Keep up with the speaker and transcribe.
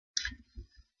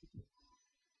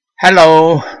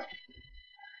Hello.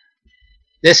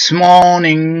 This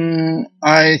morning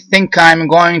I think I'm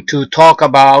going to talk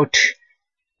about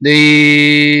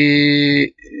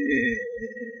the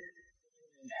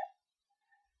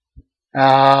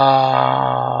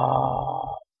uh,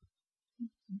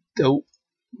 the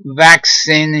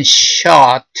vaccine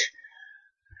shot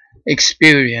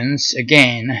experience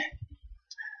again.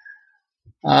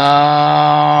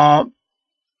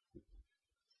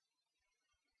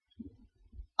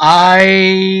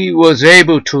 I was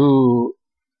able to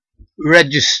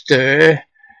register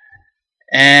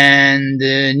and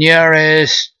the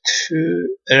nearest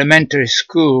elementary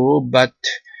school, but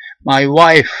my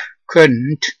wife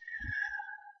couldn't,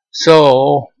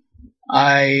 so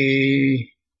I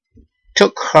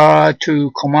took her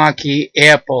to Komaki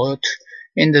Airport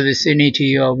in the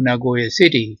vicinity of Nagoya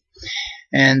City,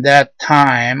 and that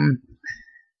time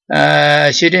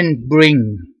she didn't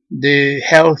bring the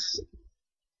health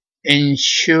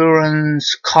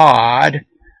insurance card,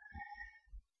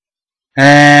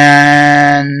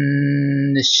 and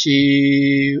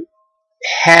she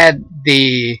had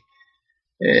the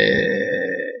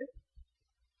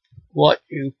what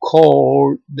you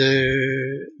call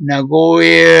the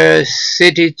Nagoya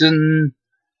citizen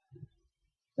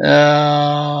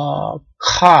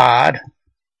card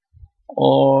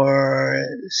or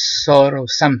sort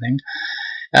of something,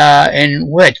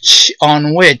 on which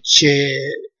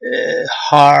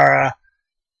her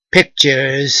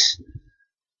pictures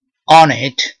on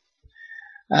it,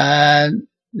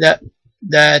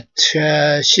 that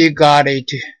she got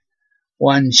it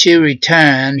when she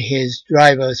returned his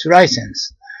driver's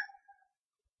license.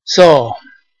 So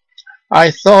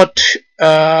I thought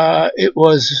it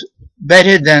was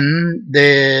better than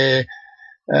the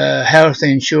health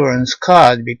insurance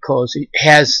card because it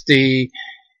has the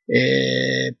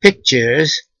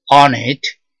pictures on it,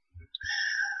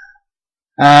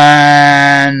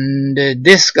 and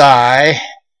this guy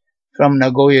from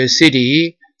Nagoya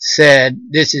City said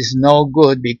this is no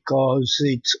good because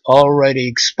it's already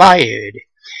expired,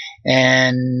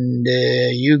 and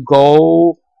you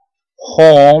go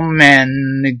home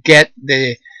and get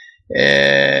the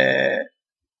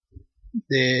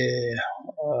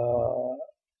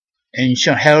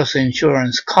health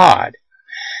insurance card,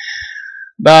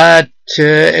 but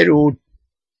it would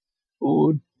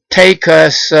take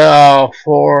us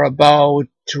for about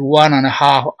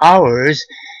 1.5 hours,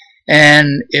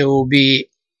 and it will be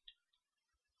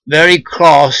very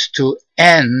close to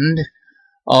end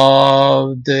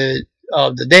of the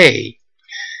day,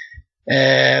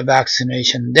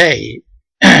 vaccination day.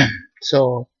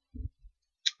 So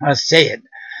I said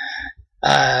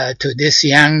to this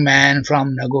young man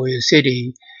from Nagoya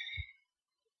City,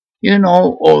 you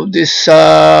know, this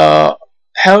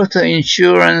health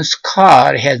insurance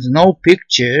card has no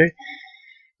picture.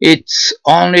 It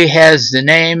only has the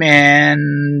name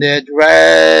and the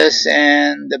address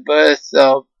and the birth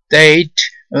of date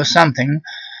or something,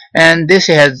 and this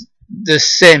has the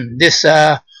same, this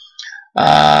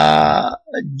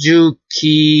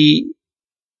Juki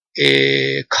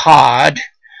card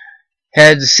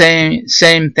had the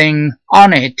same thing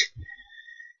on it,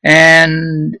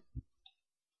 and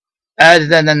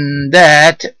other than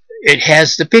that it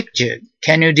has the picture.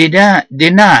 Can you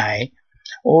deny,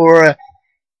 or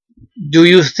do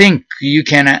you think you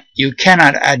cannot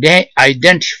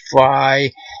identify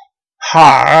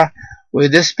her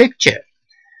with this picture?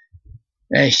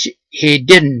 He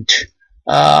didn't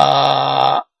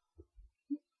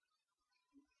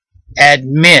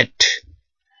admit,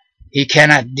 he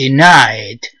cannot deny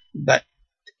it, but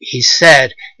he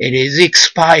said it is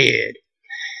expired.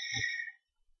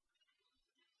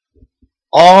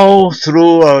 All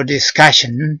through our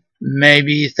discussion,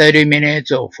 maybe 30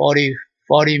 minutes or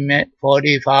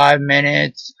 45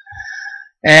 minutes,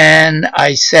 and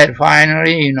I said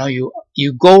finally, you know, you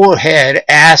go ahead,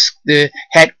 ask the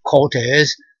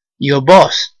headquarters, your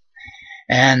boss,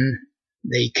 and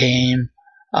they came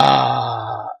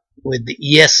with the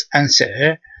yes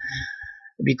answer,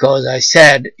 because I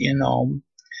said, you know,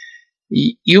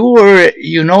 you were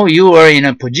in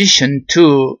a position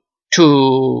to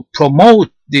promote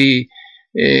the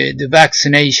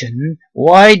vaccination.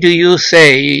 Why do you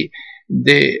say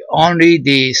only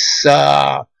this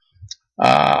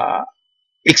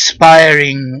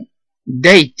expiring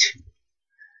date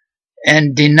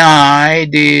and deny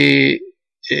the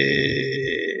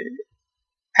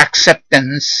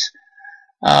acceptance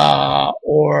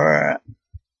or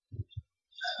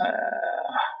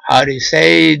how do you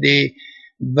say, the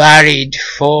valid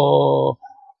for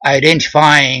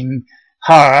identifying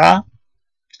her,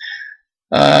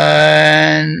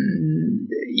 and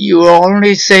you are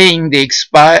only saying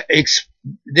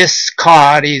this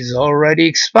card is already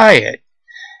expired.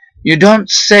 You don't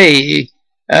say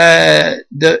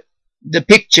the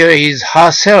picture is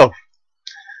herself.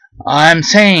 I'm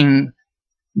saying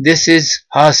this is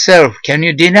herself. Can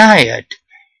you deny it?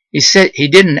 He said he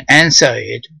didn't answer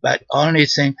it, but only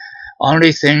thing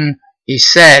he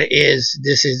said is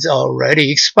this is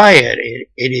already expired.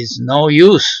 It is no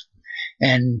use,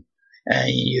 and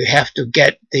you have to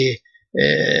get this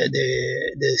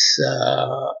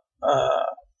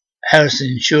health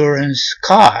insurance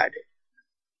card.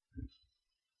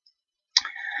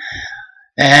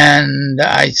 And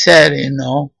I said,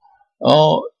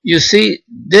 oh, you see,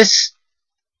 this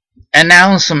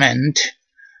announcement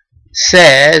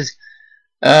says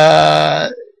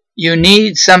you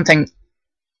need something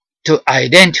to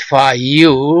identify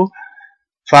you,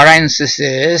 for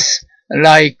instance,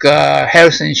 like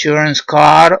health insurance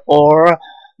card or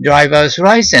driver's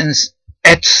license,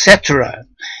 etc.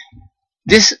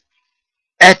 This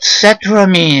etc.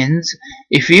 means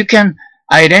if you can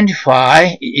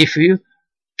identify, if you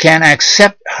can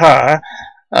accept her,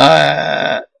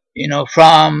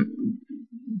 from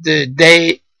the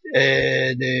date,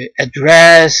 the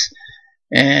address,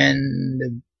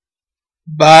 and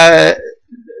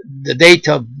the date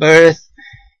of birth,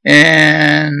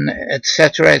 and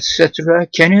etc., etc.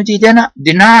 Can you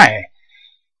deny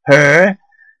her?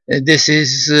 This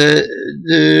is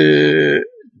the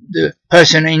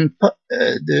person in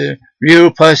the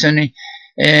real person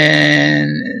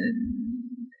and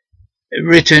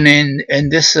written in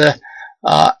this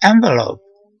envelope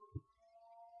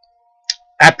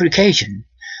application.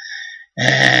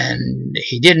 And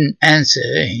he didn't answer.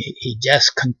 He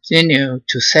just continued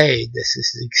to say this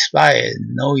is expired,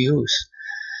 no use.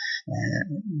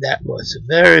 And that was a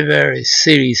very, very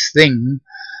serious thing.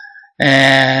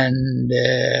 And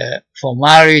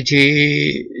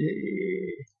formality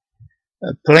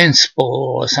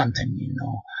principle or something,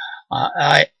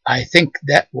 I think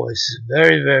that was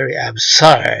very, very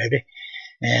absurd.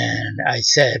 And I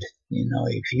said,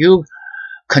 if you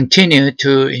continue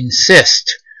to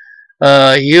insist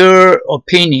your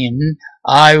opinion,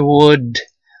 I would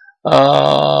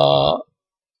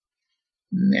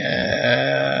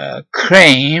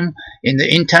claim in the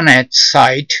internet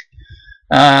site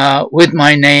with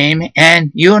my name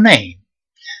and your name.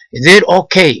 Is it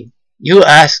okay? You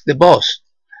ask the boss.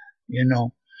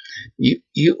 You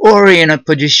are in a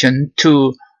position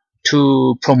to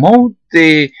promote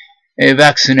the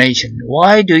vaccination.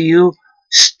 Why do you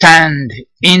stand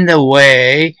in the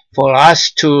way for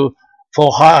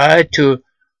her to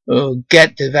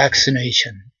get the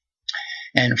vaccination?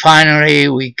 And finally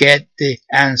we get the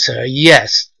answer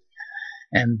yes.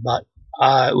 But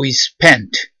we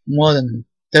spent more than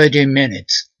 30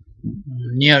 minutes,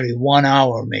 nearly 1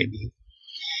 hour maybe.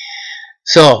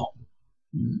 So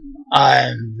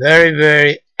I'm very,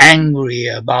 very angry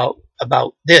about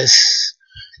this,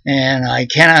 and I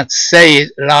cannot say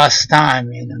it last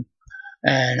time in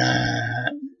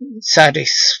a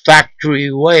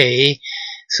satisfactory way.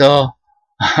 So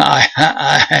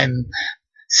I'm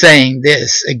saying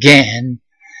this again,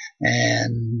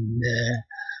 and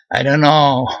I don't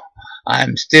know,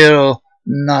 I'm still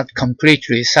not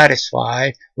completely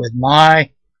satisfied with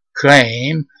my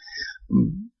claim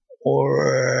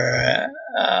or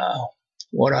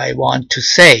what I want to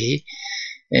say.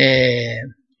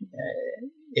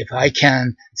 If I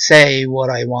can say what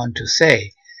I want to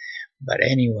say. But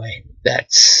anyway,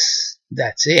 that's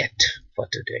it for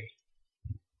today.